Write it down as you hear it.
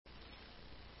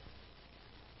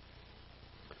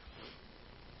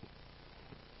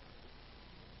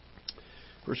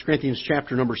1 Corinthians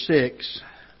chapter number 6,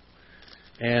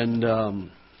 and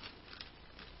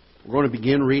we're going to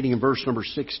begin reading in verse number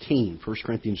 16. 1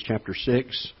 Corinthians chapter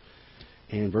 6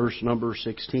 and verse number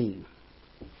 16.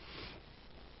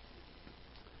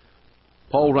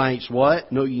 Paul writes,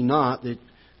 "What? Know ye not that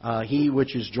he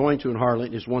which is joined to an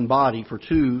harlot is one body? For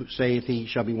two, saith he,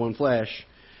 shall be one flesh.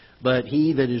 But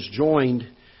he that is joined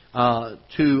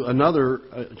to another,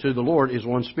 to the Lord, is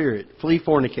one spirit. Flee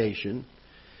fornication.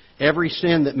 Every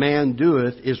sin that man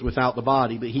doeth is without the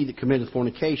body, but he that committeth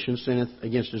fornication sinneth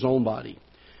against his own body.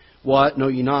 What? Know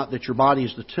ye not that your body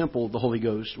is the temple of the Holy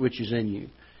Ghost, which is in you,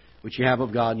 which ye have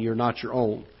of God, and ye are not your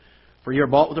own? For ye are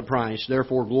bought with a price.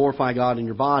 Therefore glorify God in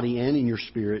your body and in your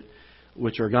spirit,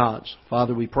 which are God's."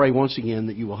 Father, we pray once again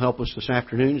that you will help us this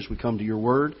afternoon as we come to your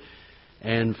Word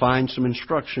and find some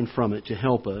instruction from it to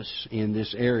help us in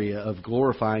this area of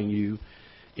glorifying you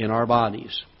in our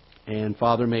bodies. And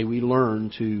Father, may we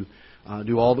learn to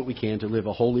do all that we can to live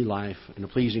a holy life and a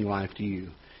pleasing life to you.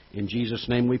 In Jesus'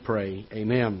 name we pray.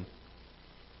 Amen.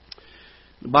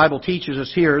 The Bible teaches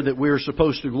us here that we're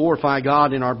supposed to glorify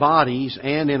God in our bodies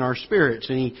and in our spirits.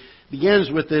 And he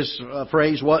begins with this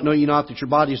phrase, "What? Know ye not that your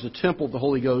body is the temple of the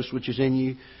Holy Ghost, which is in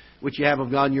you, which you have of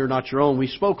God, and you are not your own?" We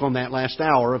spoke on that last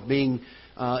hour of being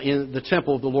in the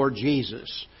temple of the Lord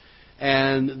Jesus.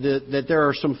 And that there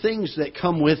are some things that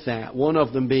come with that. One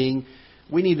of them being,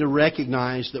 we need to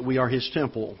recognize that we are His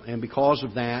temple. And because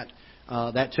of that,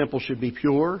 that temple should be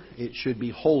pure. It should be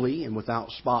holy and without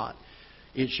spot.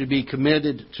 It should be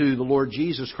committed to the Lord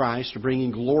Jesus Christ, to bringing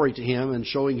glory to Him and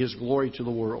showing His glory to the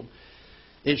world.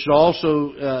 It should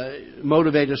also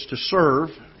motivate us to serve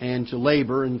and to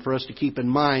labor, and for us to keep in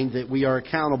mind that we are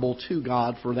accountable to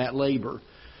God for that labor.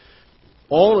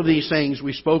 All of these things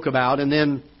we spoke about, and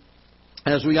then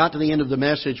as we got to the end of the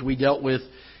message, we dealt with,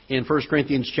 in 1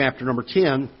 Corinthians chapter number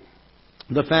 10,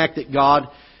 the fact that God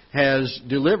has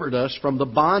delivered us from the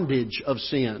bondage of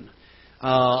sin.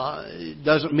 It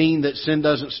doesn't mean that sin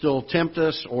doesn't still tempt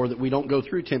us or that we don't go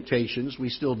through temptations. We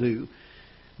still do.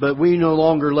 But we no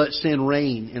longer let sin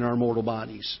reign in our mortal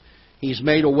bodies. He's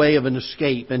made a way of an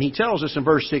escape. And He tells us in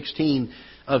verse 16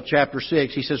 of chapter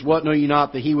 6, He says, "What, know ye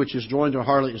not that he which is joined to a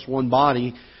harlot is one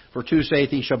body? For two,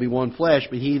 saith he, shall be one flesh,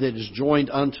 but he that is joined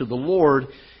unto the Lord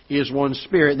is one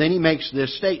spirit." Then He makes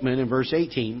this statement in verse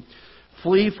 18,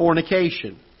 "Flee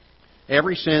fornication.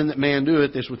 Every sin that man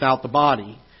doeth is without the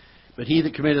body, but he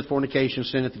that committeth fornication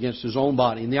sinneth against his own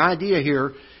body." And the idea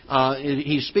here,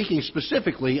 he's speaking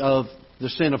specifically of the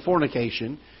sin of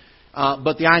fornication,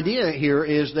 but the idea here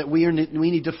is that we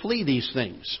need to flee these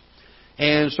things.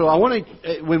 And so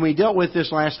when we dealt with this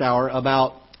last hour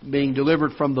about being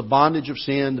delivered from the bondage of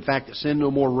sin, the fact that sin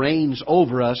no more reigns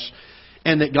over us,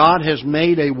 and that God has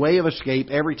made a way of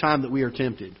escape every time that we are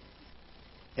tempted.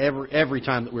 Every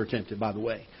time that we're tempted, by the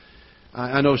way.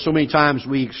 I know so many times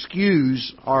we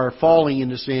excuse our falling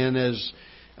into sin as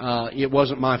it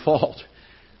wasn't my fault.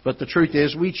 But the truth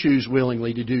is we choose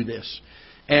willingly to do this.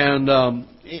 And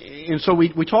so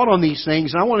we taught on these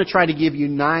things, and I want to try to give you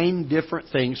 9 different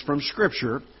things from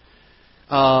Scripture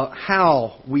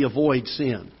how we avoid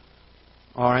sin.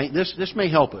 All right, this may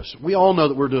help us. We all know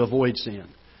that we're to avoid sin.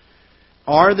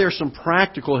 Are there some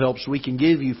practical helps we can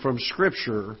give you from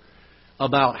Scripture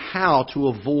about how to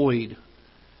avoid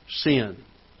sin?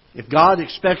 If God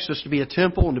expects us to be a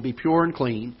temple and to be pure and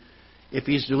clean, if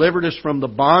He's delivered us from the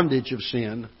bondage of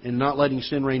sin and not letting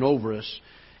sin reign over us,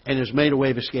 and has made a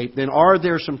way of escape, then are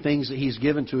there some things that He's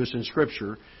given to us in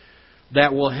Scripture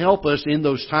that will help us in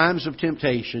those times of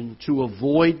temptation to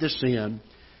avoid the sin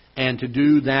and to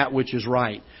do that which is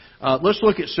right? Let's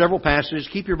look at several passages.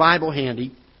 Keep your Bible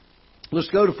handy. Let's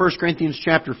go to 1 Corinthians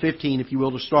chapter 15, if you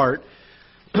will, to start.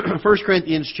 1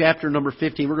 Corinthians chapter number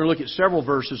 15. We're going to look at several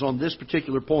verses on this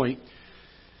particular point.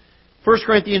 1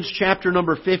 Corinthians chapter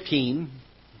number 15.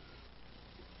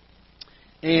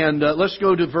 And let's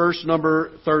go to verse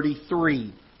number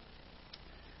 33.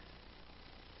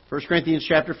 1 Corinthians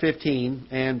chapter 15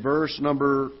 and verse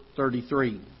number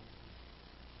 33.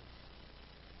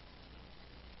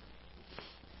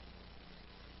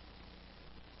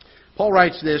 Paul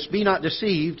writes this, "Be not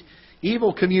deceived,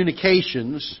 evil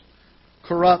communications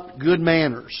corrupt good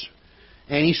manners."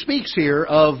 And he speaks here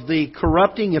of the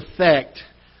corrupting effect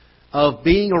of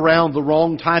being around the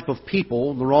wrong type of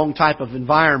people, the wrong type of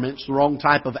environments, the wrong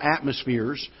type of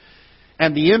atmospheres,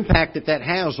 and the impact that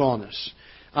has on us.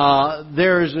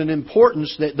 There is an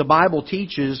importance that the Bible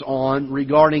teaches on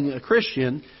regarding a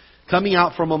Christian coming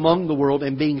out from among the world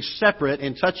and being separate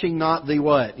and touching not the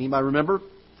what? Anybody remember?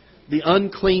 The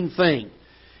unclean thing.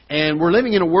 And we're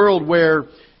living in a world where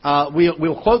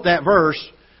we'll quote that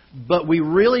verse, but we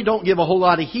really don't give a whole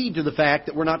lot of heed to the fact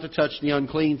that we're not to touch the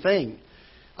unclean thing.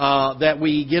 That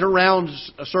we get around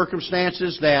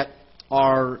circumstances that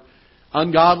are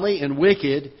ungodly and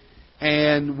wicked,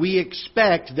 and we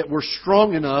expect that we're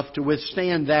strong enough to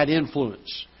withstand that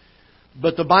influence.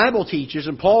 But the Bible teaches,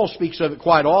 and Paul speaks of it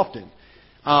quite often,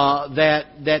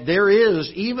 that there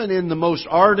is, even in the most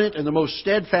ardent and the most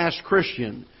steadfast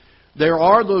Christian, there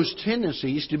are those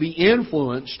tendencies to be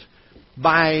influenced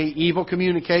by evil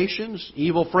communications,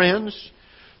 evil friends.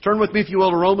 Turn with me, if you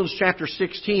will, to Romans chapter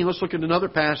 16. Let's look at another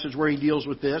passage where he deals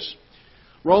with this.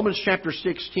 Romans chapter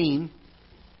 16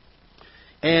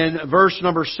 and verse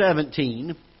number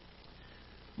 17.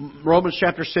 Romans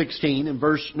chapter 16 and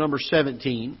verse number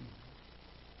 17.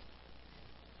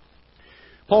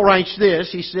 Paul writes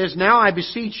this. He says, "Now I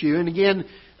beseech you," and again,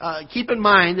 keep in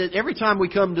mind that every time we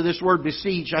come to this word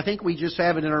beseech, I think we just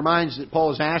have it in our minds that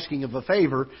Paul is asking of a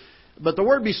favor. But the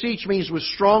word beseech means with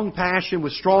strong passion,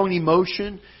 with strong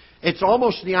emotion. It's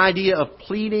almost the idea of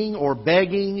pleading or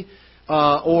begging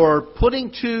or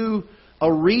putting to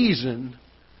a reason,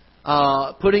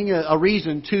 to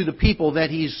the people that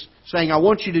he's saying, "I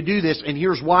want you to do this, and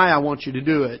here's why I want you to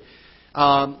do it."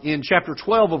 In chapter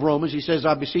 12 of Romans, he says,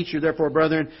 "I beseech you, therefore,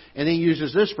 brethren," and then he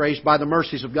uses this phrase, "by the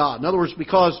mercies of God." In other words,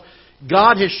 because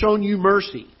God has shown you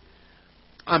mercy,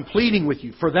 I'm pleading with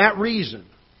you for that reason.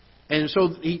 And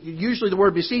so usually the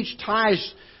word beseech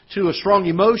ties to a strong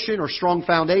emotion or strong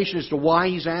foundation as to why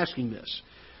he's asking this.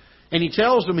 And he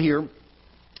tells them here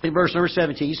in verse number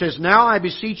 17, he says, "Now I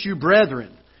beseech you, brethren,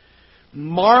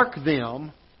 mark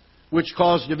them which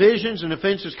cause divisions and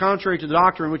offenses contrary to the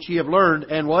doctrine which ye have learned,"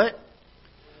 and what?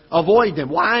 Avoid them.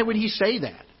 Why would he say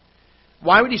that?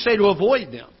 Why would he say to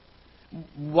avoid them?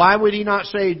 Why would he not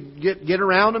say get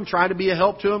around them, try to be a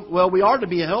help to them? Well, we are to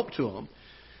be a help to them.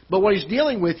 But what he's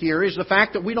dealing with here is the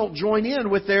fact that we don't join in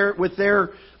with their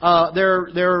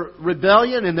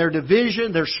rebellion and their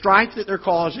division, their strife that they're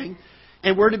causing.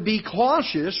 And we're to be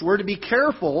cautious, we're to be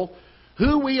careful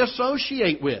who we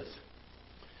associate with.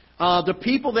 The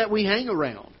people that we hang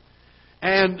around.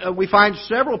 And we find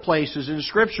several places in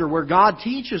Scripture where God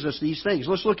teaches us these things.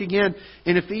 Let's look again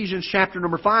in Ephesians chapter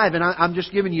number 5. And I'm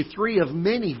just giving you 3 of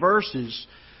many verses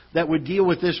that would deal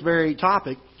with this very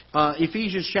topic.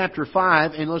 Ephesians chapter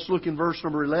 5, and let's look in verse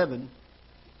number 11.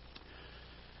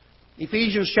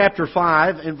 Ephesians chapter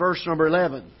 5 and verse number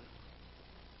 11.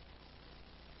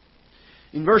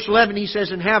 In verse 11 he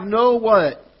says, "And have no"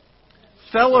 what?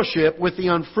 "Fellowship with the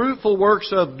unfruitful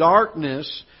works of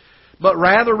darkness, but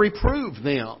rather reprove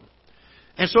them."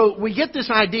 And so we get this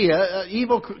idea,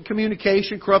 evil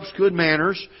communication corrupts good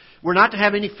manners. We're not to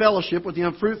have any fellowship with the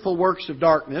unfruitful works of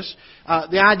darkness.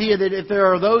 The idea that if there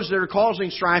are those that are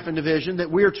causing strife and division, that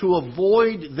we are to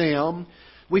avoid them.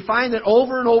 We find that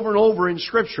over and over and over in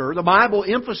Scripture, the Bible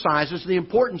emphasizes the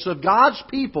importance of God's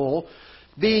people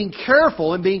being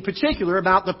careful and being particular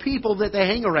about the people that they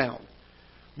hang around.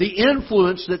 The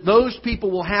influence that those people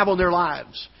will have on their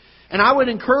lives. And I would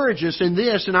encourage us in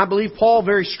this, and I believe Paul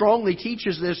very strongly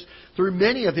teaches this through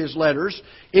many of his letters,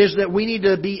 is that we need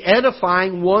to be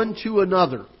edifying one to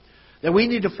another. That we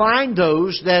need to find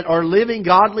those that are living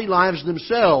godly lives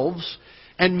themselves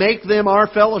and make them our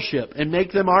fellowship and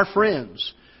make them our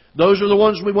friends. Those are the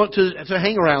ones we want to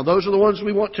hang around. Those are the ones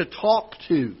we want to talk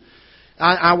to.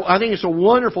 I think it's a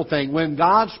wonderful thing when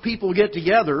God's people get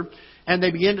together and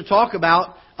they begin to talk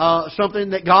about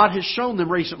something that God has shown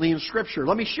them recently in Scripture.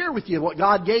 Let me share with you what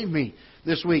God gave me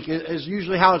this week, is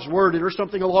usually how it's worded, or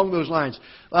something along those lines.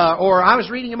 Or I was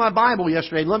reading in my Bible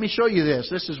yesterday, and let me show you this.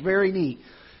 This is very neat.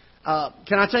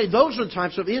 Can I tell you, those are the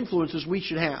types of influences we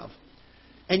should have.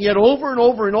 And yet over and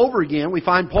over and over again, we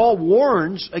find Paul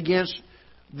warns against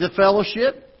the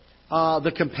fellowship,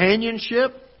 the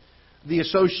companionship, the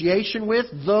association with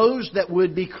those that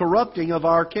would be corrupting of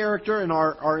our character and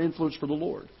our influence for the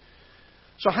Lord.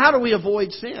 So how do we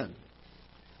avoid sin?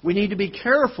 We need to be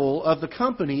careful of the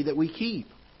company that we keep.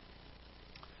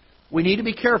 We need to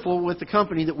be careful with the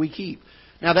company that we keep.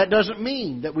 Now that doesn't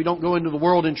mean that we don't go into the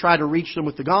world and try to reach them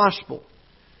with the gospel.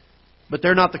 But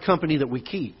they're not the company that we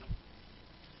keep.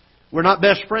 We're not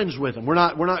best friends with them. We're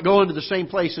not going to the same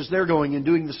places they're going and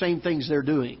doing the same things they're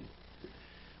doing.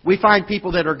 We find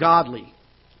people that are godly.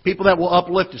 People that will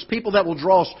uplift us. People that will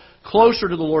draw us closer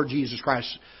to the Lord Jesus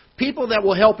Christ. People that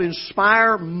will help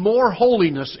inspire more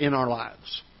holiness in our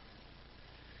lives.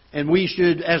 And we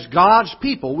should, as God's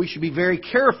people, we should be very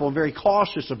careful and very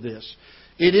cautious of this.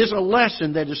 It is a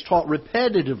lesson that is taught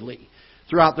repetitively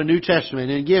throughout the New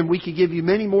Testament. And again, we could give you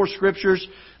many more scriptures.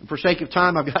 And for sake of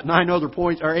time, I've got 8 other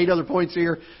points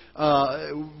here.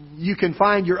 You can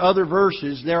find your other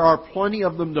verses. There are plenty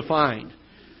of them to find.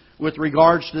 with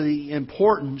regards to the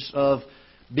importance of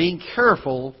being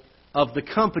careful of the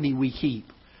company we keep.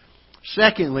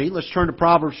 Secondly, let's turn to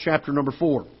Proverbs chapter number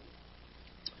 4.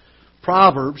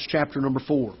 Proverbs chapter number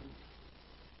 4.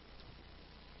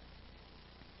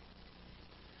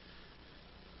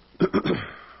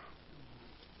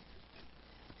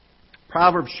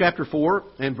 Proverbs chapter 4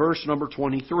 and verse number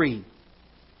 23.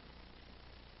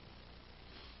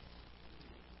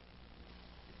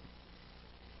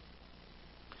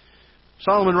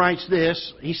 Solomon writes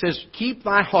this. He says, "Keep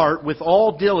thy heart with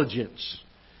all diligence,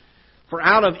 for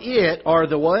out of it are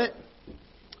the what?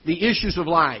 The issues of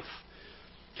life."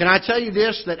 Can I tell you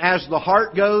this, that as the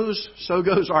heart goes, so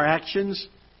goes our actions?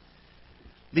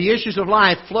 The issues of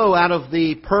life flow out of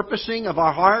the purposing of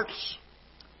our hearts,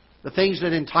 the things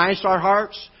that entice our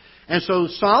hearts. And so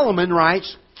Solomon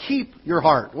writes, keep your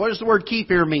heart. What does the word keep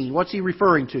here mean? What's he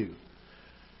referring to?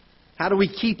 How do we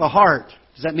keep a heart?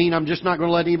 Does that mean I'm just not going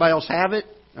to let anybody else have it?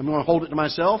 I'm going to hold it to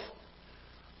myself?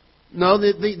 No,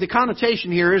 the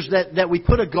connotation here is that we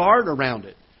put a guard around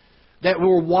it, that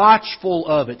we're watchful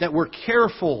of it, that we're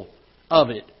careful of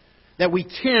it, that we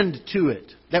tend to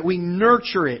it, that we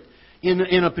nurture it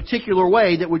in a particular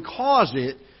way that would cause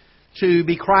it to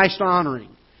be Christ-honoring.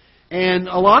 And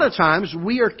a lot of times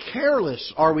we are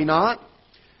careless, are we not,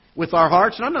 with our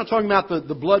hearts? And I'm not talking about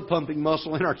the blood-pumping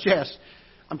muscle in our chest.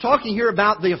 I'm talking here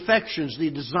about the affections, the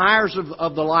desires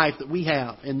of the life that we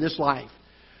have in this life.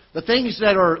 The things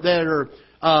that are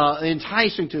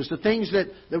enticing to us, the things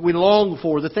that we long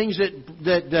for, the things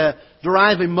that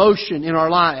derive emotion in our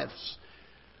lives.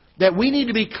 That we need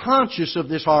to be conscious of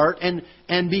this heart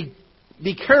and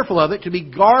be careful of it, to be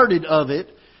guarded of it,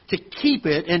 to keep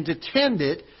it and to tend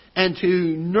it and to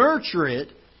nurture it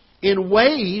in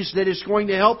ways that is going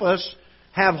to help us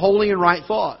have holy and right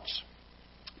thoughts.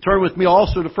 Turn with me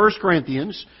also to 1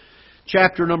 Corinthians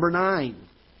chapter number 9.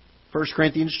 1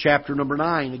 Corinthians chapter number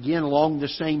 9, again along the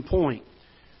same point.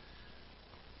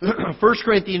 1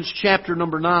 Corinthians chapter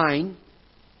number 9,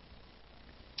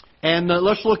 and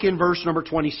let's look in verse number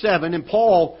 27. And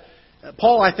Paul,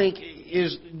 I think,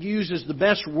 uses the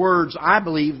best words, I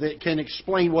believe, that can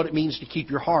explain what it means to keep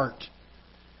your heart.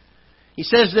 He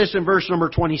says this in verse number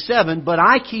 27, "But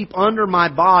I keep under my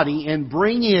body and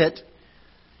bring it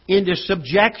into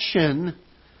subjection,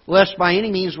 lest by any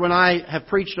means when I have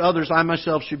preached to others, I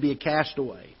myself should be a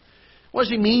castaway." What does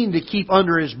he mean to keep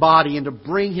under his body and to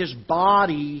bring his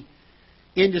body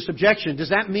into subjection? Does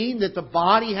that mean that the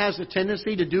body has a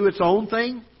tendency to do its own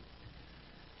thing?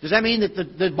 Does that mean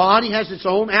that the body has its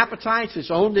own appetites, its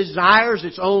own desires,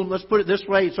 its own, let's put it this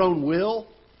way, its own will?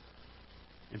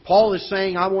 And Paul is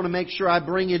saying, I want to make sure I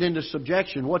bring it into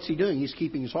subjection. What's he doing? He's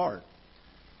keeping his heart.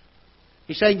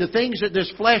 He's saying the things that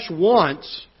this flesh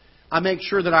wants, I make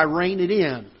sure that I rein it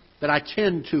in, that I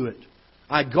tend to it,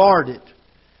 I guard it.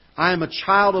 I am a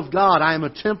child of God. I am a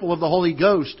temple of the Holy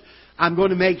Ghost. I'm going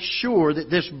to make sure that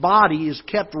this body is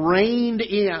kept reined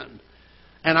in,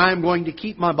 and I am going to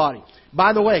keep my body.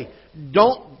 By the way,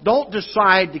 don't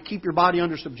decide to keep your body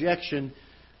under subjection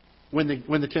when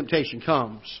the temptation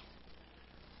comes.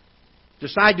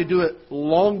 Decide to do it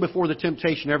long before the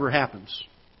temptation ever happens.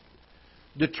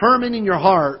 Determine in your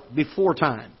heart before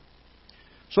time,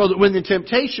 so that when the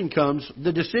temptation comes,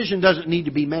 the decision doesn't need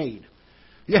to be made.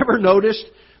 You ever noticed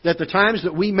that the times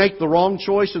that we make the wrong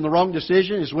choice and the wrong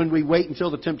decision is when we wait until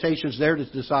the temptation's there to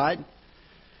decide?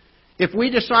 If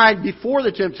we decide before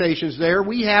the temptation's there,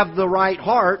 we have the right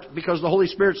heart because the Holy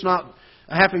Spirit's not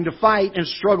having to fight and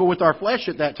struggle with our flesh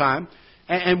at that time,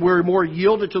 and we're more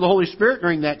yielded to the Holy Spirit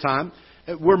during that time.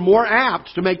 We're more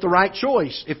apt to make the right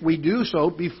choice if we do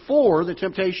so before the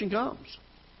temptation comes.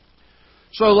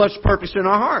 So let's purpose in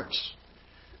our hearts.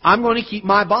 I'm going to keep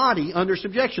my body under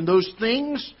subjection. Those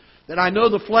things that I know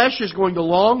the flesh is going to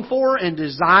long for and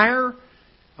desire,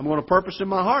 I'm going to purpose in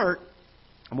my heart.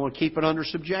 I'm going to keep it under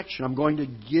subjection. I'm going to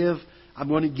give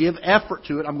effort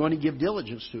to it. I'm going to give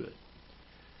diligence to it.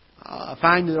 I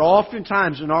find that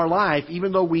oftentimes in our life,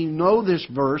 even though we know this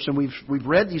verse and we've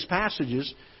read these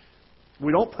passages,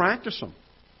 we don't practice them.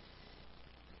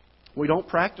 We don't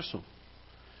practice them.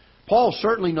 Paul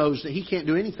certainly knows that he can't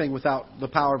do anything without the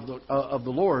power of the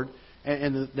Lord,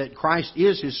 and that Christ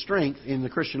is his strength in the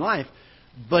Christian life.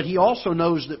 But he also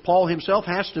knows that Paul himself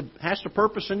has to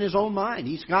purpose in his own mind.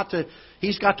 He's got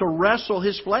to wrestle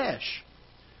his flesh.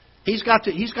 He's got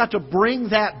to bring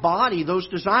that body, those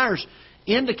desires,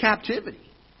 into captivity.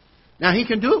 Now he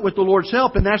can do it with the Lord's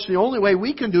help, and that's the only way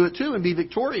we can do it too and be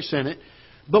victorious in it.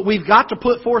 But we've got to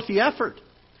put forth the effort.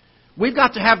 We've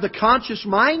got to have the conscious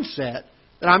mindset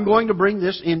that I'm going to bring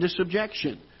this into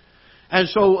subjection. And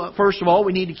so, first of all,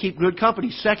 we need to keep good company.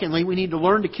 Secondly, we need to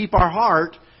learn to keep our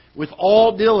heart with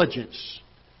all diligence,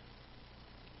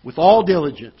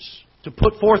 to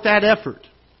put forth that effort,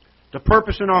 to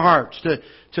purpose in our hearts,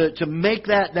 to make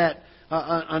that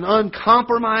an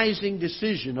uncompromising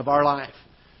decision of our life.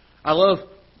 I love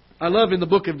in the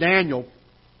book of Daniel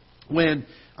when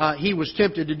he was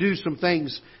tempted to do some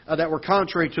things that were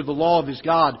contrary to the law of his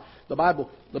God. The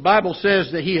Bible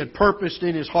says that he had purposed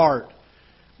in his heart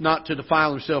not to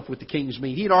defile himself with the king's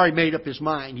meat. He had already made up his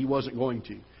mind he wasn't going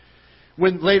to.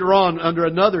 When later on, under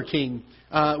another king,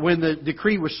 when the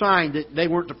decree was signed that they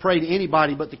weren't to pray to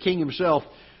anybody but the king himself,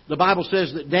 the Bible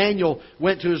says that Daniel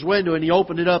went to his window and he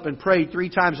opened it up and prayed 3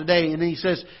 times a day. And then he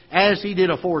says, as he did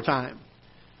a 4th time.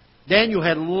 Daniel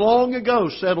had long ago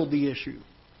settled the issue.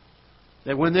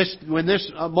 That when this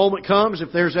moment comes, if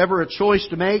there's ever a choice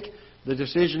to make, the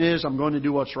decision is, I'm going to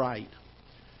do what's right.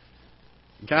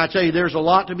 And can I tell you, there's a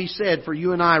lot to be said for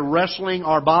you and I wrestling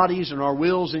our bodies and our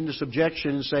wills into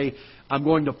subjection and say, I'm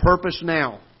going to purpose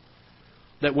now.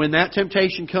 That when that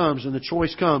temptation comes and the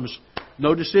choice comes,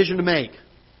 no decision to make.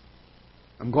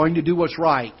 I'm going to do what's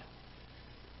right.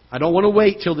 I don't want to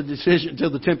wait till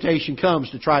the temptation comes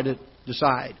to try to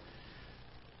decide.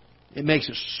 It makes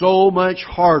it so much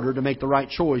harder to make the right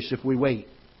choice if we wait.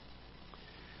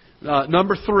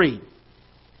 Number 3.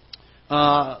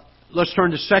 Let's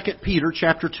turn to 2 Peter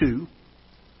chapter 2.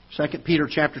 2 Peter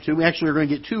chapter 2. We actually are going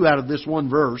to get 2 out of this one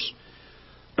verse.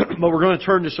 But we're going to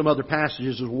turn to some other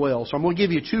passages as well. So I'm going to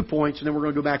give you 2 points, and then we're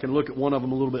going to go back and look at one of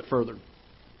them a little bit further.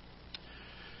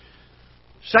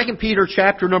 2 Peter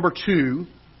chapter number 2.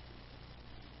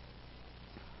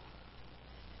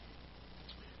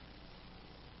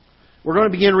 We're going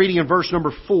to begin reading in verse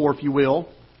number 4, if you will.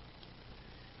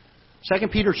 2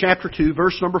 Peter chapter 2,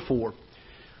 verse number 4.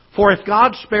 For if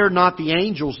God spared not the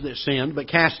angels that sinned, but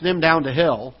cast them down to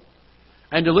hell,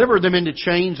 and delivered them into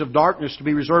chains of darkness to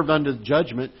be reserved unto the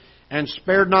judgment, and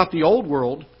spared not the old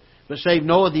world, but saved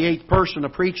Noah the 8th person, a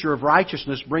preacher of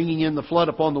righteousness, bringing in the flood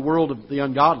upon the world of the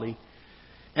ungodly,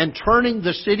 and turning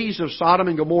the cities of Sodom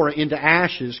and Gomorrah into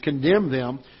ashes, condemned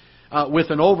them with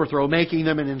an overthrow, making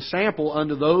them an ensample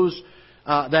unto those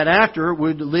that after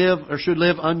would live or should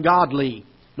live ungodly.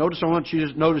 Notice, I want you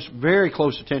to notice very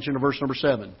close attention to verse number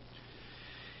 7.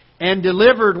 And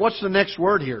delivered, what's the next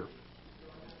word here?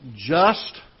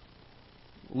 Just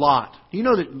Lot. Do you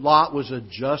know that Lot was a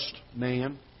just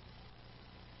man?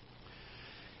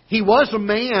 He was a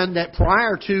man that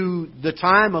prior to the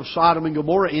time of Sodom and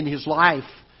Gomorrah in his life,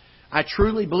 I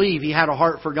truly believe he had a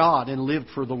heart for God and lived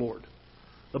for the Lord.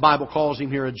 The Bible calls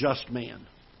him here a just man.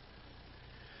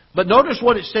 But notice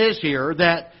what it says here,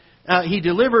 that he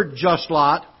delivered just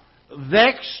Lot,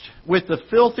 vexed with the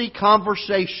filthy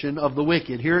conversation of the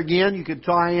wicked. Here again, you could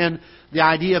tie in the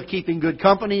idea of keeping good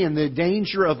company and the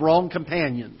danger of wrong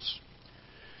companions.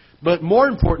 But more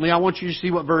importantly, I want you to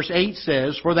see what verse 8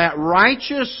 says. For that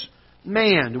righteous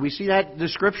man, do we see that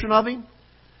description of him?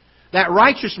 That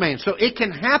righteous man. So it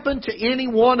can happen to any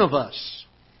one of us.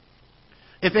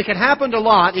 If it can happen to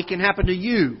Lot, it can happen to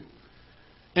you.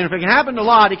 And if it can happen to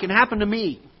Lot, it can happen to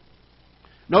me.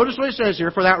 Notice what it says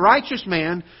here. For that righteous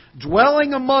man,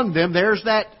 dwelling among them, there's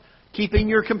that keeping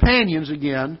your companions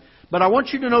again. But I want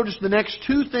you to notice the next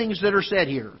 2 things that are said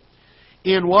here.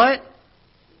 In what?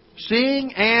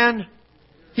 Seeing and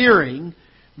hearing,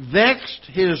 vexed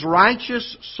his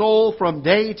righteous soul from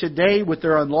day to day with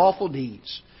their unlawful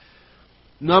deeds.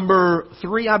 Number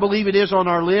 3, I believe it is on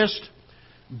our list.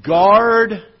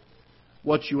 Guard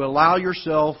what you allow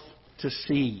yourself to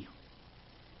see.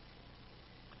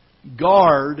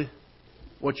 Guard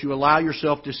what you allow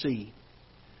yourself to see.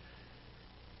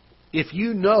 If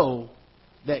you know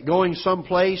that going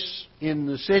someplace in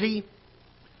the city,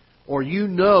 or you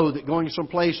know that going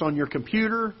someplace on your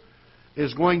computer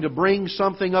is going to bring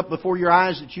something up before your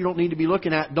eyes that you don't need to be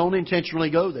looking at, don't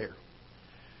intentionally go there.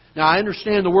 Now, I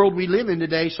understand the world we live in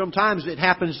today, sometimes it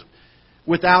happens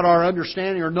without our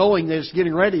understanding or knowing that it's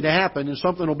getting ready to happen, and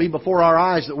something will be before our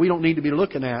eyes that we don't need to be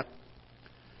looking at.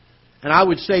 And I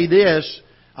would say this,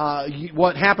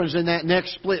 what happens in that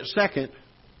next split second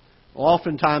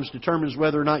oftentimes determines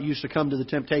whether or not you succumb to the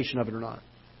temptation of it or not.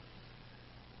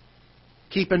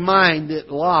 Keep in mind that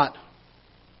Lot,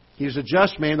 he was a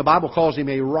just man. The Bible calls him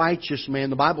a righteous man.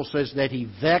 The Bible says that he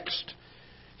vexed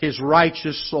his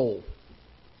righteous soul.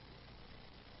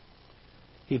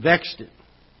 He vexed it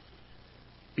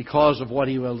because of what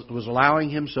he was allowing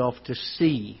himself to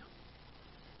see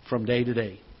from day to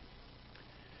day.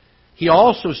 He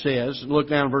also says, look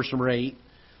down at verse number 8,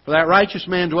 for that righteous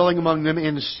man dwelling among them,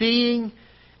 in seeing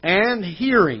and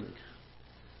hearing,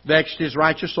 vexed his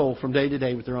righteous soul from day to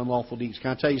day with their unlawful deeds.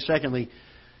 Can I tell you, secondly,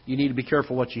 you need to be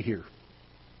careful what you hear.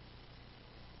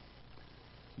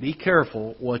 Be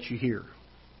careful what you hear.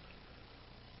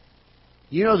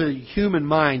 You know, the human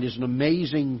mind is an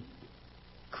amazing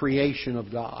creation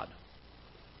of God.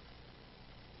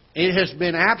 It has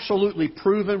been absolutely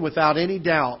proven without any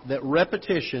doubt that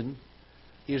repetition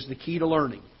is the key to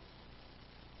learning.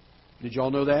 Did you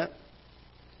all know that?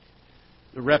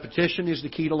 The repetition is the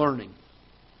key to learning.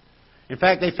 In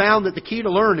fact, they found that the key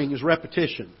to learning is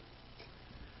repetition.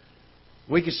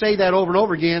 We can say that over and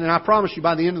over again, and I promise you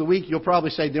by the end of the week, you'll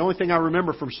probably say, the only thing I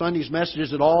remember from Sunday's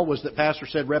messages at all was that Pastor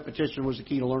said repetition was the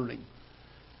key to learning.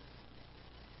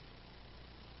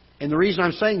 And the reason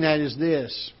I'm saying that is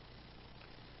this.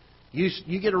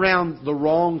 You get around the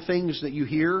wrong things that you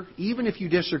hear, even if you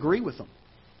disagree with them,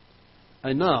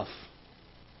 enough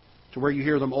to where you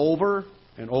hear them over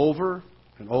and over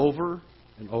and over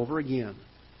and over again.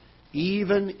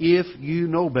 Even if you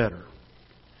know better.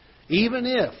 Even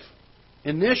if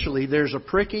initially there's a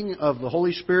pricking of the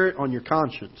Holy Spirit on your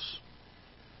conscience,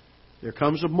 there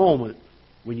comes a moment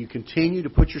when you continue to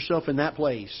put yourself in that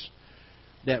place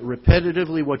that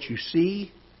repetitively what you see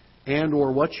and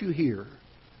or what you hear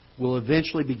will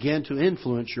eventually begin to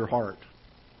influence your heart.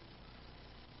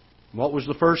 What was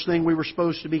the first thing we were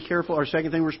supposed to be careful, or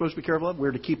second thing we were supposed to be careful of?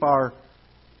 We're to keep our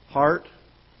heart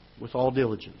with all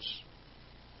diligence.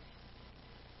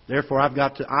 Therefore, I've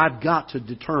got to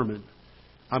determine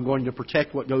I'm going to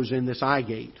protect what goes in this eye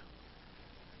gate.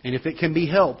 And if it can be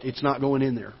helped, it's not going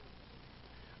in there.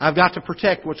 I've got to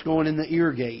protect what's going in the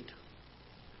ear gate.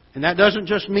 And that doesn't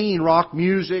just mean rock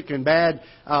music and bad,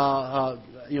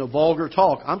 vulgar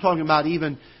talk. I'm talking about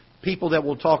even people that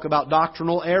will talk about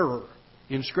doctrinal error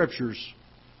in Scriptures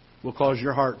will cause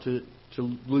your heart to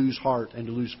lose heart and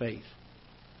to lose faith.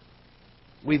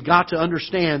 We've got to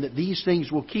understand that these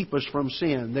things will keep us from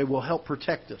sin. They will help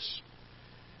protect us.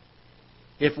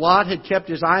 If Lot had kept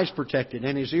his eyes protected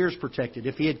and his ears protected,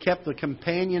 if he had kept the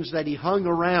companions that he hung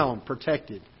around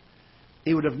protected,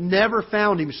 he would have never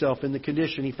found himself in the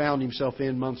condition he found himself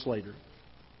in months later.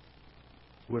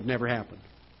 It would have never happened.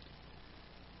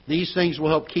 These things will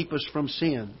help keep us from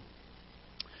sin.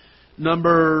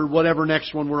 Number, whatever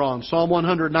next one we're on. Psalm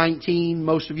 119,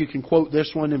 most of you can quote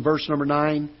this one in verse number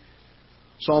 9.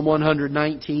 Psalm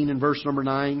 119 and verse number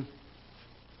 9.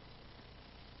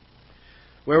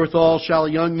 Wherewithal shall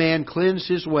a young man cleanse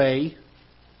his way?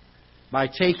 By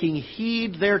taking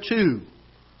heed thereto,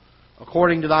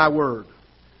 according to thy word.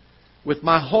 With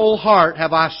my whole heart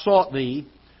have I sought thee.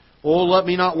 O let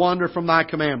me not wander from thy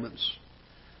commandments.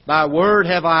 Thy word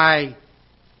have I,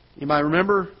 anybody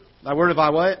remember? Thy word have I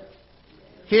what?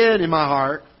 Hid in my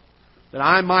heart, that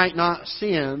I might not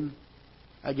sin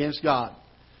against God.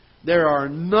 There are a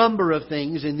number of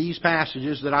things in these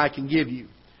passages that I can give you.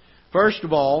 First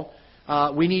of all,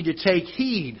 we need to take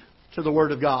heed to the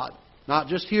Word of God. Not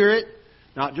just hear it,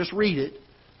 not just read it,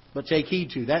 but take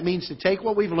heed to. That means to take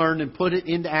what we've learned and put it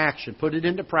into action, put it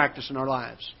into practice in our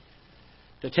lives.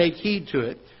 To take heed to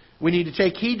it. We need to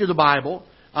take heed to the Bible,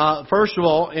 first of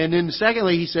all. And then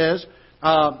secondly, he says,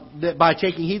 that by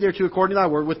taking heed thereto according to thy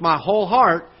word, with my whole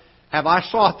heart have I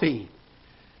sought thee.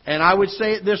 And I would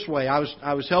say it this way. I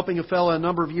was helping a fellow a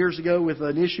number of years ago with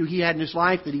an issue he had in his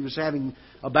life that he was having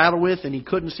a battle with, and he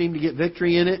couldn't seem to get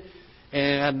victory in it.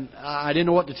 And I didn't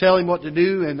know what to tell him what to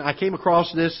do. And I came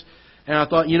across this, and I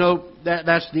thought,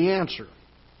 that's the answer.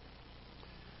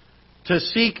 To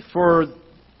seek for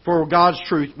God's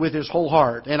truth with his whole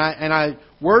heart. And I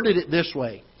worded it this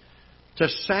way. To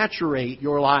saturate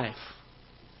your life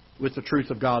with the truth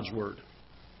of God's Word.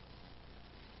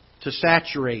 To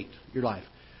saturate your life.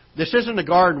 This isn't a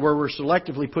garden where we're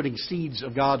selectively putting seeds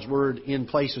of God's Word in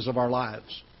places of our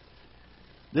lives.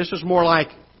 This is more like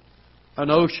an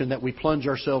ocean that we plunge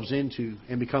ourselves into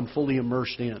and become fully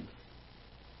immersed in.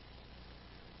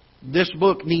 This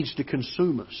book needs to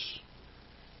consume us.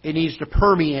 It needs to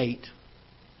permeate.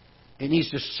 It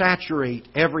needs to saturate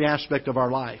every aspect of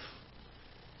our life.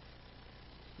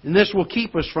 And this will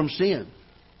keep us from sin.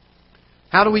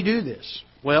 How do we do this?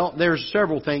 Well, there's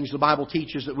several things the Bible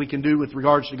teaches that we can do with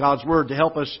regards to God's Word to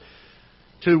help us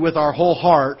to, with our whole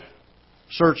heart,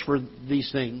 search for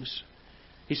these things.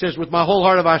 He says, with my whole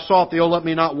heart have I sought thee, O let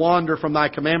me not wander from thy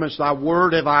commandments. Thy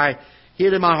word have I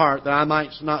hid in my heart, that I might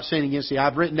not sin against thee.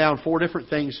 I've written down 4 different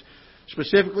things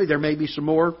specifically. There may be some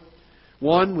more.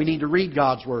 1, we need to read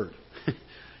God's Word.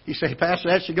 You say, Pastor,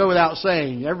 that should go without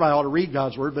saying. Everybody ought to read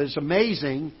God's Word, but it's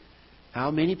amazing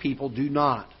how many people do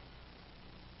not.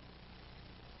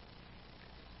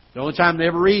 The only time they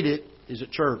ever read it is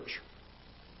at church.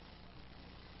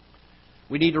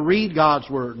 We need to read God's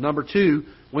Word. Number 2,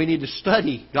 we need to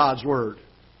study God's Word.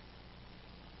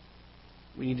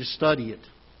 We need to study it.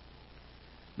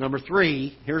 Number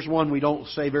 3, here's one we don't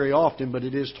say very often, but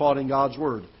it is taught in God's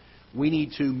Word. We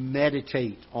need to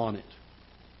meditate on it.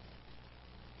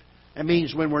 That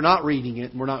means when we're not reading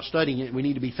it and we're not studying it, we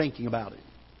need to be thinking about it.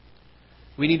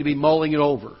 We need to be mulling it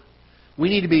over. We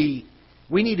need to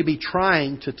be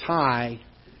trying to tie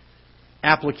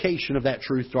application of that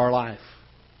truth to our life.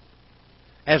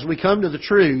 As we come to the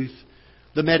truth,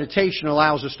 the meditation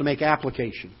allows us to make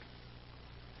application.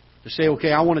 To say,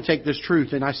 okay, I want to take this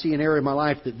truth and I see an area of my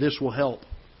life that this will help.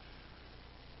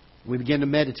 We begin to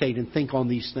meditate and think on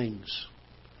these things.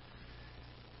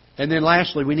 And then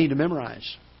lastly, we need to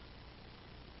memorize.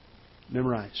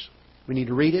 Memorize. We need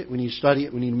to read it, we need to study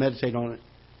it, we need to meditate on it,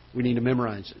 we need to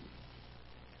memorize it.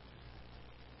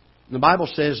 The Bible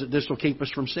says that this will keep us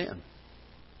from sin.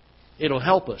 It'll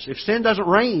help us. If sin doesn't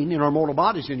reign in our mortal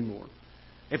bodies anymore,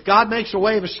 if God makes a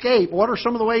way of escape, what are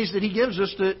some of the ways that He gives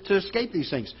us to escape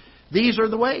these things? These are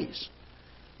the ways.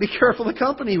 Be careful the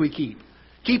company we keep.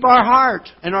 Keep our heart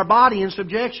and our body in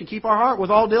subjection. Keep our heart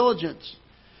with all diligence.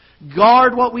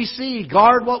 Guard what we see.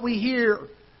 Guard what we hear.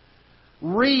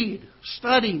 Read,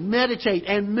 study, meditate,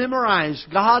 and memorize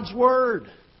God's Word.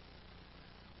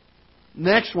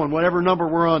 Next one, whatever number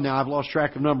we're on now. I've lost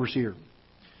track of numbers here.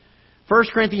 1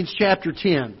 Corinthians chapter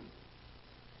 10.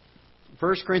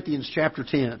 1 Corinthians chapter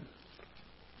 10.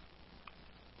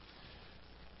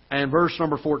 And verse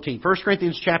number 14. 1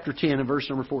 Corinthians chapter 10 and verse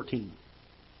number 14.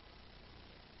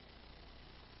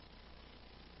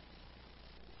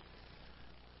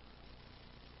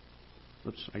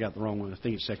 Oops, I got the wrong one. I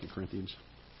think it's 2 Corinthians.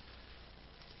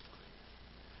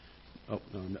 Oh,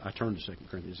 no, I turned to 2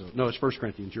 Corinthians. No, it's 1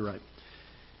 Corinthians. You're right.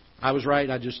 I was right.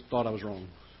 I just thought I was wrong.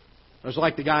 I was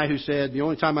like the guy who said, the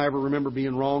only time I ever remember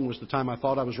being wrong was the time I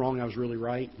thought I was wrong. I was really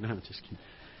right. No, I'm just kidding.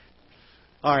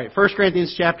 All right, 1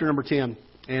 Corinthians chapter number 10.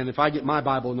 And if I get my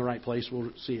Bible in the right place,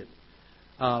 we'll see it.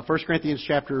 1 Corinthians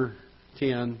chapter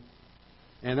 10.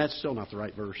 And that's still not the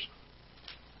right verse.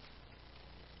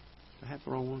 Did I have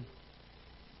the wrong one?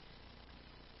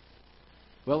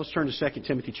 Well, let's turn to 2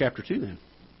 Timothy chapter 2 then.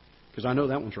 Because I know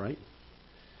that one's right.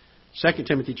 2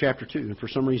 Timothy chapter 2. And for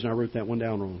some reason I wrote that one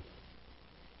down wrong.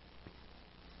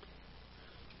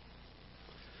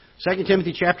 2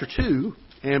 Timothy chapter 2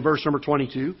 and verse number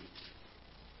 22.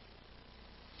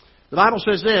 The Bible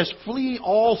says this, flee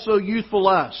also youthful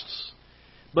lusts,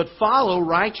 but follow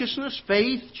righteousness,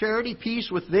 faith, charity, peace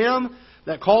with them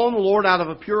that call on the Lord out of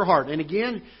a pure heart. And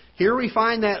again, here we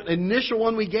find that initial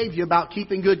one we gave you about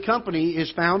keeping good company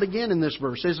is found again in this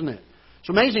verse, isn't it? It's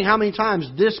amazing how many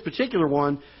times this particular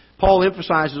one Paul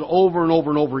emphasizes over and over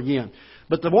and over again.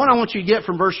 But the one I want you to get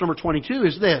from verse number 22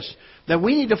 is this, that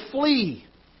we need to flee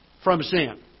from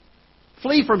sin.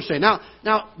 Flee from sin.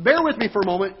 Now, bear with me for a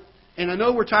moment. And I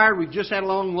know we're tired. We've just had a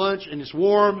long lunch and it's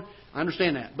warm. I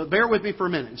understand that. But bear with me for a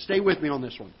minute and stay with me on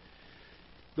this one.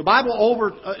 The Bible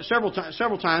over several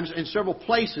times in several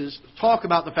places talk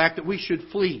about the fact that we should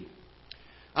flee.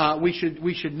 We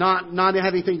should not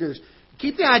have anything to do with this.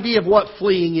 Keep the idea of what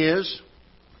fleeing is.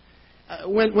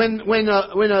 When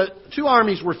two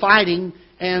armies were fighting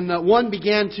and one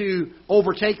began to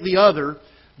overtake the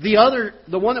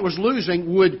one that was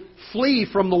losing would flee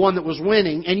from the one that was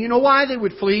winning. And you know why they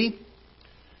would flee?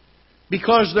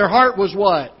 Because their heart was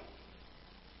what?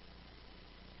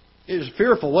 It was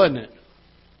fearful, wasn't it?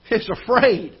 It's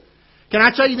afraid. Can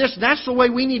I tell you this? That's the way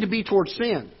we need to be towards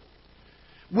sin.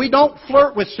 We don't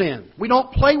flirt with sin. We don't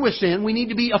play with sin. We need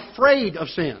to be afraid of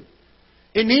sin.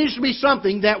 It needs to be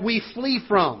something that we flee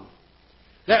from.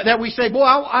 That we say, boy,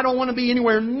 I don't want to be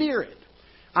anywhere near it.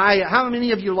 How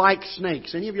many of you like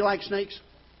snakes? Any of you like snakes?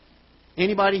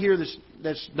 Anybody here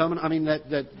that's dumb? I mean,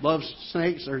 that loves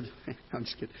snakes? Or I'm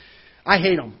just kidding. I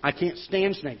hate them. I can't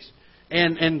stand snakes.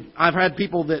 And I've had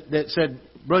people that said,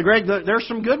 Brother Greg, there's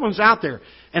some good ones out there.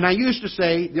 And I used to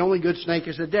say the only good snake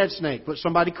is a dead snake. But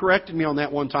somebody corrected me on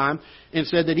that one time and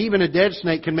said that even a dead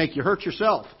snake can make you hurt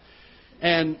yourself.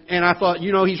 And I thought,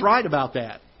 he's right about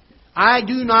that. I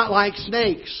do not like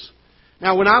snakes.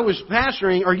 Now, when I was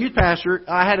pastoring, or youth pastor,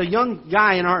 I had a young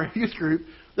guy in our youth group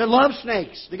that loved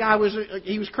snakes. The guy was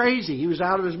crazy. He was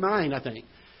out of his mind, I think.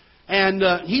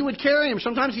 And he would carry him.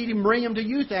 Sometimes he'd even bring him to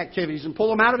youth activities and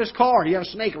pull him out of his car. He had a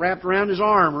snake wrapped around his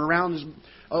arm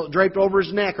or draped over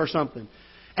his neck or something.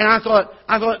 And I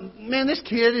thought, man, this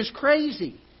kid is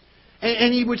crazy.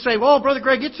 And he would say, well, Brother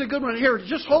Greg, it's a good one. Here,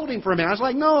 just hold him for a minute. I was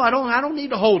like, no, I don't need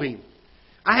to hold him.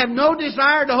 I have no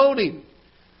desire to hold him.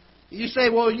 You say,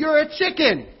 well, you're a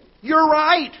chicken. You're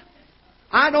right.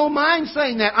 I don't mind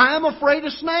saying that. I am afraid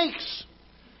of snakes.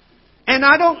 And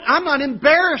I'm not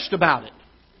embarrassed about it.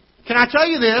 Can I tell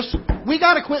you this? We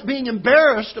got to quit being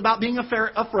embarrassed about being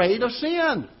afraid of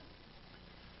sin.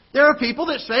 There are people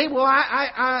that say, well,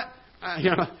 I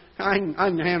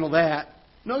can handle that.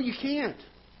 No, you can't.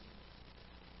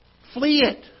 Flee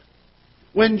it.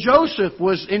 When Joseph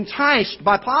was enticed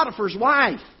by Potiphar's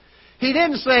wife, he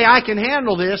didn't say, I can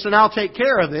handle this and I'll take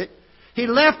care of it. He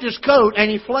left his coat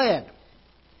and he fled.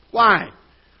 Why?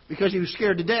 Because he was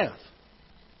scared to death.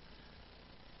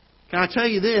 Can I tell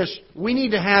you this? We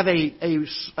need to have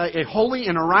a holy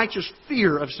and a righteous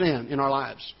fear of sin in our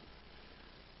lives.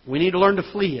 We need to learn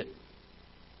to flee it.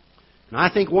 And I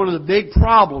think one of the big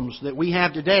problems that we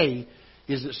have today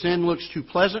is that sin looks too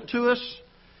pleasant to us,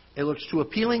 it looks too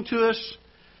appealing to us,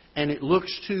 and it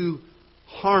looks too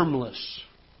harmless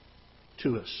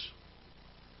to us.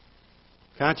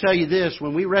 Can I tell you this?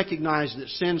 When we recognize that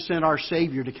sin sent our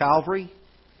Savior to Calvary,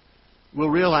 we'll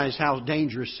realize how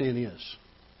dangerous sin is.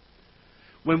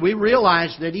 When we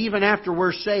realize that even after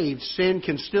we're saved, sin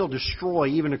can still destroy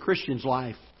even a Christian's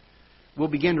life, we'll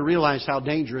begin to realize how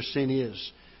dangerous sin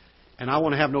is. And I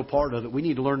want to have no part of it. We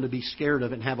need to learn to be scared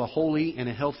of it and have a holy and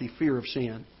a healthy fear of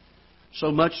sin.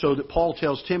 So much so that Paul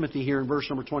tells Timothy here in verse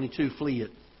number 22, flee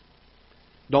it.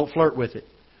 Don't flirt with it.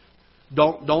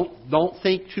 Don't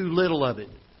think too little of it.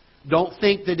 Don't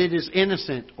think that it is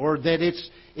innocent or that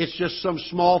it's just some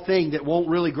small thing that won't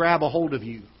really grab a hold of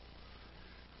you.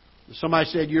 Somebody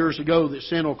said years ago that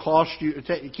sin will cost you,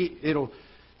 it'll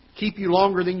keep you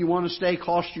longer than you want to stay,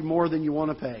 cost you more than you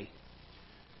want to pay.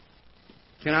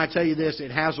 Can I tell you this?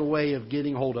 It has a way of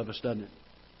getting hold of us, doesn't it?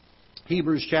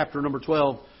 Hebrews chapter number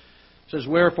 12 says,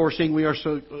 wherefore, seeing we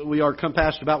are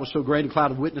compassed about with so great a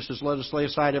cloud of witnesses, let us lay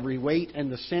aside every weight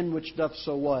and the sin which doth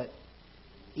so what?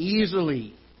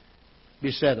 Easily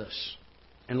beset us.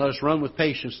 And let us run with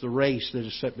patience the race that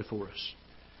is set before us.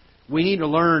 We need to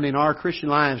learn in our Christian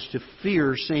lives to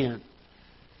fear sin.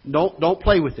 Don't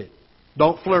play with it.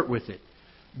 Don't flirt with it.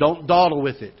 Don't dawdle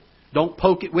with it. Don't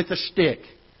poke it with a stick.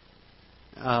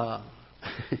 I'll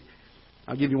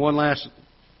give you one last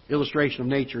illustration of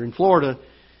nature. In Florida,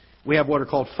 we have what are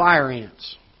called fire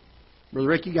ants. Brother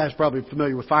Rick, you guys are probably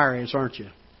familiar with fire ants, aren't you?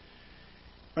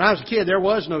 When I was a kid, there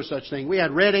was no such thing. We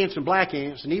had red ants and black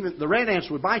ants, and even the red ants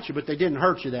would bite you, but they didn't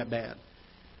hurt you that bad.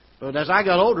 But as I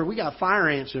got older, we got fire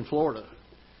ants in Florida.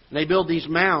 And they build these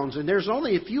mounds, and there's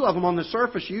only a few of them on the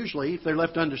surface usually if they're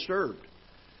left undisturbed.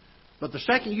 But the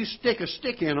second you stick a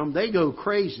stick in them, they go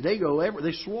crazy. They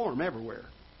swarm everywhere.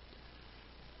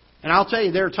 And I'll tell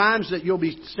you, there are times that you'll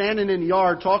be standing in the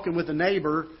yard talking with a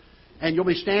neighbor, and you'll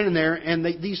be standing there, and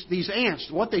these ants,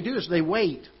 what they do is they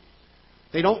wait.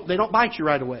 They don't bite you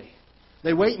right away.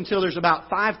 They wait until there's about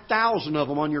 5,000 of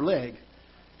them on your leg.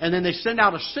 And then they send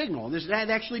out a signal. They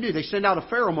actually do. They send out a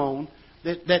pheromone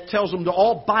that tells them to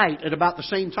all bite at about the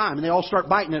same time. And they all start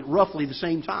biting at roughly the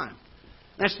same time.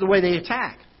 That's the way they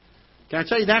attack. Can I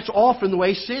tell you, that's often the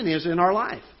way sin is in our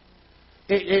life.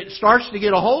 It starts to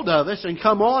get a hold of us and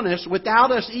come on us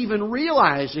without us even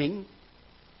realizing.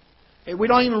 We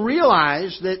don't even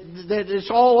realize that it's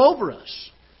all over us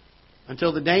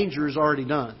until the danger is already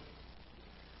done.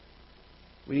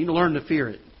 We need to learn to fear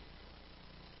it.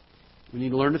 We need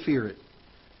to learn to fear it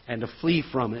and to flee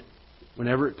from it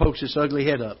whenever it pokes its ugly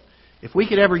head up. If we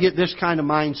could ever get this kind of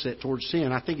mindset towards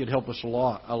sin, I think it'd help us a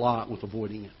lot with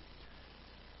avoiding it.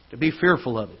 To be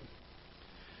fearful of it.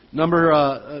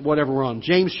 Whatever we're on.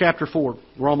 James chapter 4.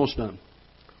 We're almost done.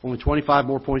 Only 25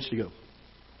 more points to go.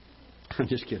 I'm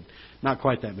just kidding. Not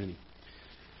quite that many.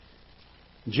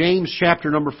 James chapter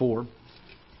number 4.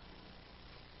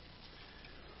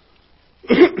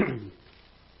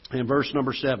 And verse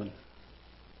number 7.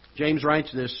 James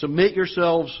writes this, submit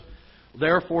yourselves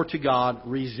therefore to God,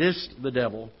 resist the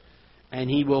devil, and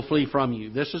he will flee from you.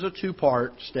 This is a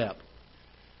two-part step.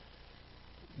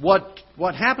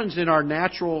 What happens in our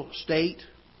natural state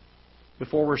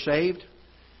before we're saved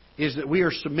is that we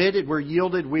are submitted, we're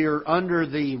yielded, we are under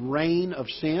the reign of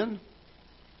sin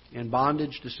and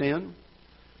bondage to sin.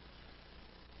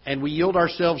 And we yield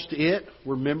ourselves to it.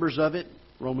 We're members of it,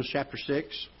 Romans chapter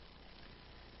 6.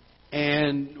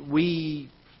 And we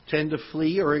tend to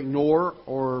flee or ignore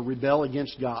or rebel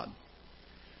against God.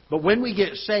 But when we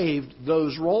get saved,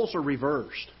 those roles are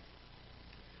reversed.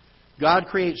 God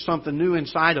creates something new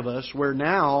inside of us where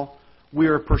now we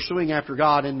are pursuing after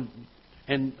God.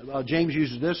 And James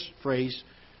uses this phrase,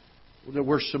 that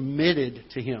we're submitted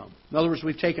to Him. In other words,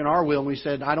 we've taken our will and we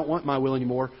said, I don't want my will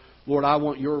anymore. Lord, I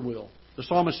want your will. The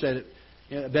psalmist said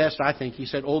it best, I think. He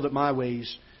said, oh, that my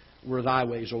ways were thy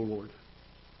ways, O Lord.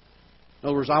 In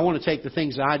other words, I want to take the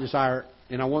things that I desire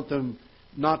and I want them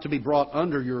not to be brought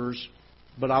under yours,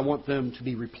 but I want them to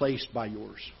be replaced by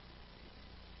yours.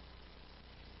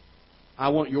 I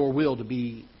want your will to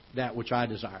be that which I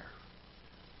desire.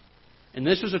 And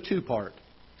this is a two-part.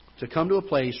 to come to a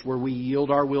place where we yield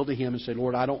our will to Him and say,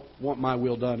 Lord, I don't want my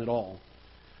will done at all.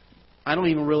 I don't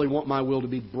even really want my will to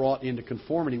be brought into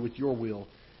conformity with your will.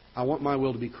 I want my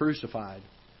will to be crucified,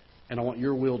 and I want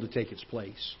your will to take its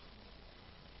place.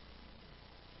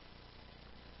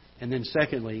 And then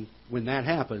secondly, when that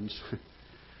happens,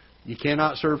 you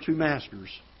cannot serve two masters.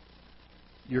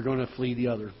 You're going to flee the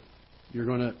other. You're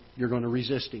going to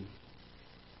resist Him.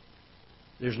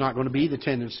 There's not going to be the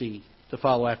tendency to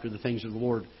follow after the things of the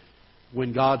Lord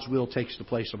when God's will takes the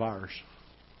place of ours.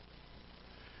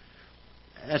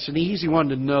 That's an easy one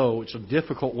to know. It's a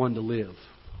difficult one to live.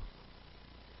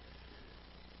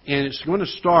 And it's going to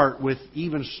start with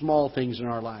even small things in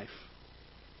our life.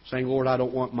 Saying, Lord, I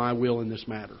don't want my will in this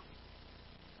matter.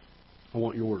 I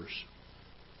want yours.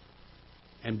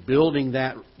 And building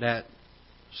that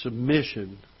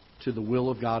submission to the will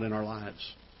of God in our lives.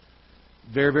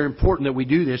 Very, very important that we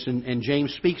do this. And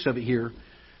James speaks of it here.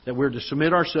 That we're to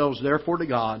submit ourselves, therefore, to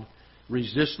God,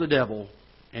 resist the devil,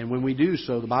 and when we do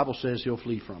so, the Bible says He'll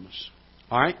flee from us.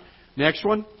 All right? Next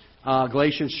one,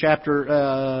 John chapter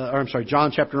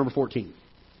number 14.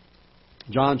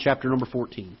 John chapter number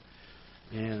 14.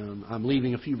 And I'm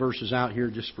leaving a few verses out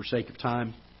here just for sake of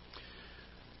time.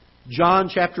 John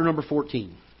chapter number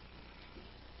 14.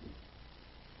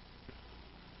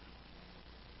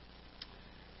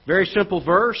 Very simple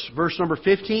verse. Verse number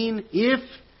 15. If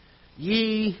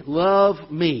ye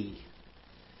love me,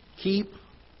 keep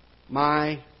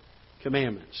my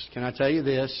commandments. Can I tell you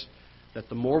this? That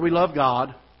the more we love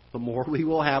God, the more we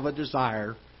will have a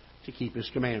desire to keep His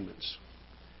commandments.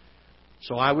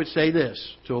 So I would say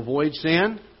this. To avoid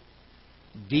sin,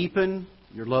 deepen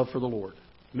your love for the Lord.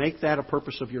 Make that a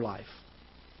purpose of your life.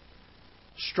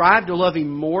 Strive to love Him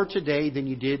more today than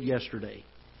you did yesterday.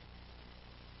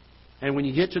 And when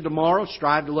you get to tomorrow,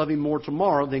 strive to love Him more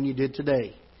tomorrow than you did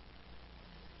today.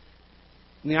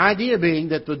 And the idea being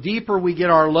that the deeper we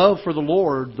get our love for the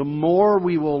Lord, the more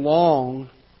we will long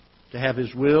to have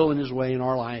His will and His way in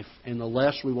our life, and the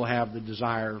less we will have the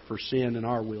desire for sin in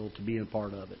our will to be a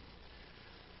part of it.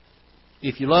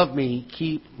 If you love me,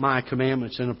 keep my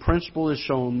commandments. And a principle is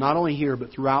shown not only here but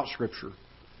throughout Scripture,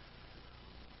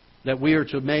 that we are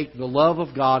to make the love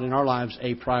of God in our lives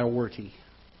a priority,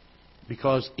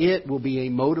 because it will be a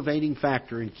motivating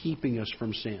factor in keeping us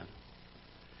from sin.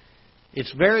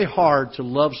 It's very hard to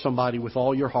love somebody with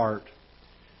all your heart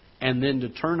and then to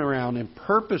turn around and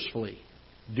purposefully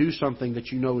do something that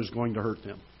you know is going to hurt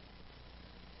them.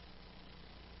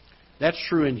 That's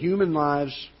true in human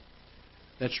lives.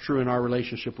 That's true in our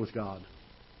relationship with God.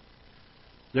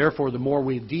 Therefore, the more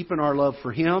we deepen our love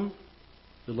for Him,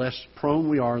 the less prone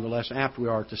we are and the less apt we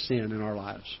are to sin in our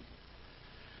lives.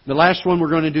 The last one we're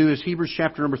going to do is Hebrews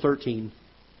chapter number 13.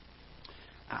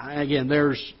 Again,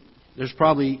 there's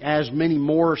probably as many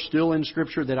more still in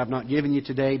Scripture that I've not given you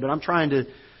today, but I'm trying to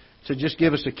just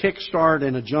give us a kickstart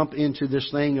and a jump into this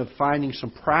thing of finding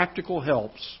some practical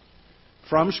helps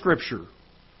from Scripture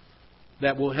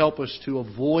that will help us to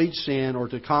avoid sin or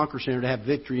to conquer sin or to have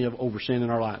victory over sin in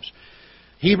our lives.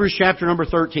 Hebrews chapter number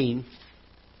 13,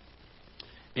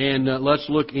 and let's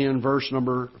look in verse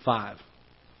number 5.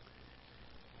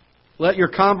 Let your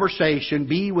conversation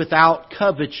be without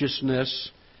covetousness,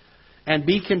 and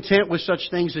be content with such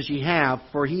things as ye have,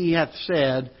 for He hath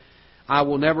said, I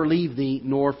will never leave thee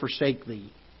nor forsake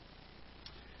thee.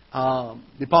 The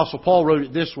Apostle Paul wrote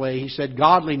it this way. He said,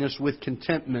 godliness with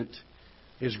contentment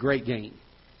is great gain.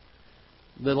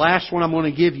 The last one I'm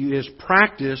going to give you is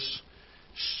practice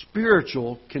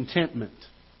spiritual contentment.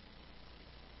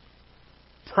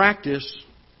 Practice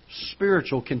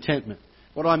spiritual contentment.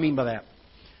 What do I mean by that?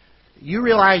 You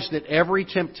realize that every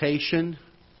temptation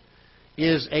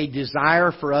is a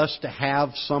desire for us to have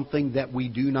something that we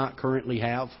do not currently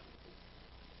have.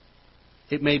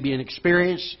 It may be an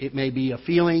experience, it may be a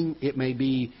feeling, it may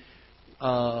be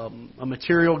a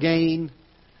material gain.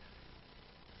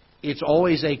 It's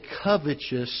always a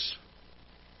covetous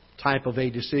type of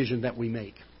a decision that we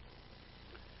make.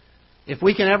 If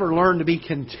we can ever learn to be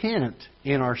content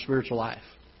in our spiritual life.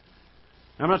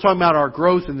 I'm not talking about our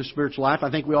growth in the spiritual life.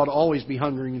 I think we ought to always be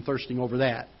hungering and thirsting over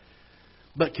that.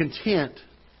 But content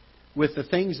with the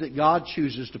things that God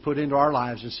chooses to put into our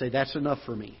lives and say, that's enough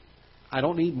for me. I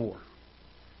don't need more.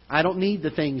 I don't need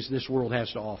the things this world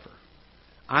has to offer.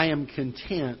 I am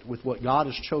content with what God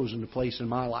has chosen to place in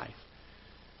my life.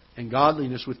 And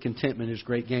godliness with contentment is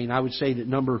great gain. I would say that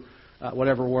number 10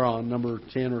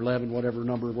 or 11, whatever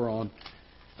number we're on,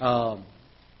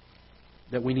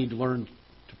 that we need to learn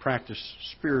to practice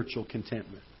spiritual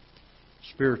contentment.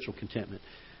 Spiritual contentment.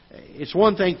 It's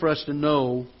one thing for us to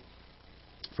know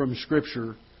from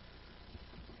Scripture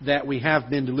that we have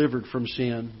been delivered from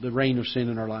sin, the reign of sin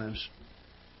in our lives.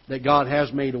 That God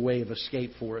has made a way of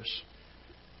escape for us.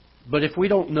 But if we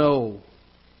don't know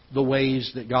the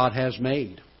ways that God has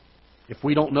made, if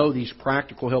we don't know these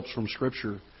practical helps from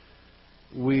Scripture,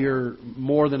 we're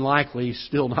more than likely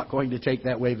still not going to take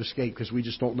that way of escape because we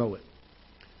just don't know it.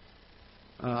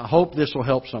 I hope this will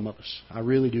help some of us. I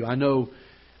really do. I know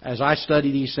as I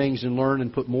study these things and learn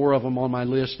and put more of them on my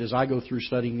list as I go through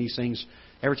studying these things,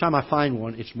 every time I find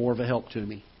one, it's more of a help to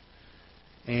me.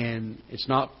 And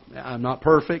I'm not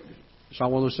perfect. It's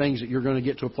not one of those things that you're going to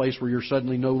get to a place where you're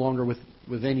suddenly no longer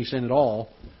with any sin at all.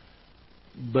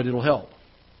 But it'll help.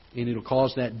 And it'll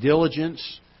cause that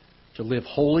diligence to live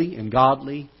holy and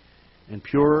godly and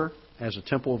pure as a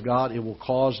temple of God. It will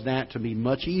cause that to be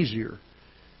much easier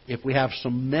if we have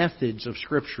some methods of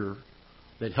Scripture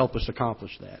that help us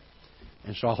accomplish that.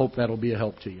 And so I hope that'll be a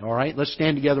help to you. All right? Let's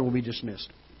stand together. We'll be dismissed.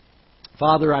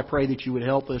 Father, I pray that you would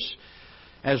help us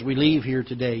as we leave here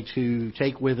today to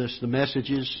take with us the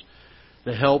messages,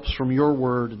 the helps from your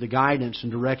Word, the guidance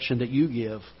and direction that you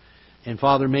give. And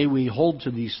Father, may we hold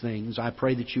to these things. I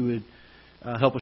pray that you would help us